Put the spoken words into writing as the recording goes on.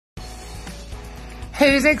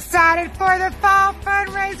Who's excited for the Fall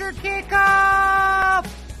Fundraiser Kickoff?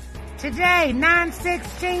 Today,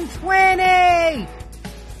 9/16/20.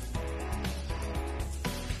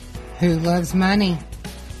 Who loves money?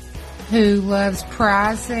 Who loves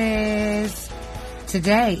prizes?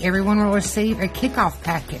 Today, everyone will receive a kickoff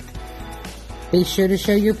packet. Be sure to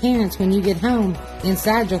show your parents when you get home.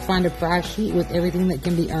 Inside, you'll find a prize sheet with everything that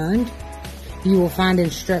can be earned. You will find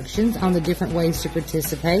instructions on the different ways to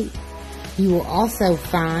participate. You will also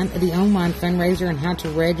find the online fundraiser and how to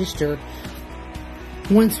register.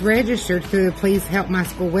 Once registered through the Please Help My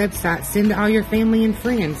School website, send to all your family and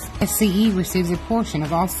friends. SCE receives a portion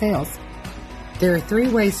of all sales. There are 3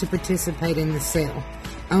 ways to participate in the sale: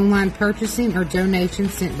 online purchasing or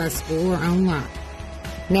donations sent by school or online.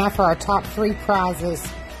 Now for our top 3 prizes.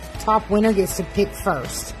 Top winner gets to pick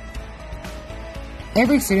first.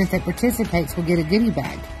 Every student that participates will get a goodie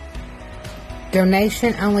bag.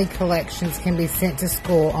 Donation-only collections can be sent to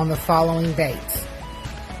school on the following dates.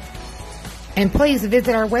 And please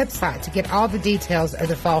visit our website to get all the details of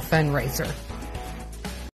the Fall Fundraiser.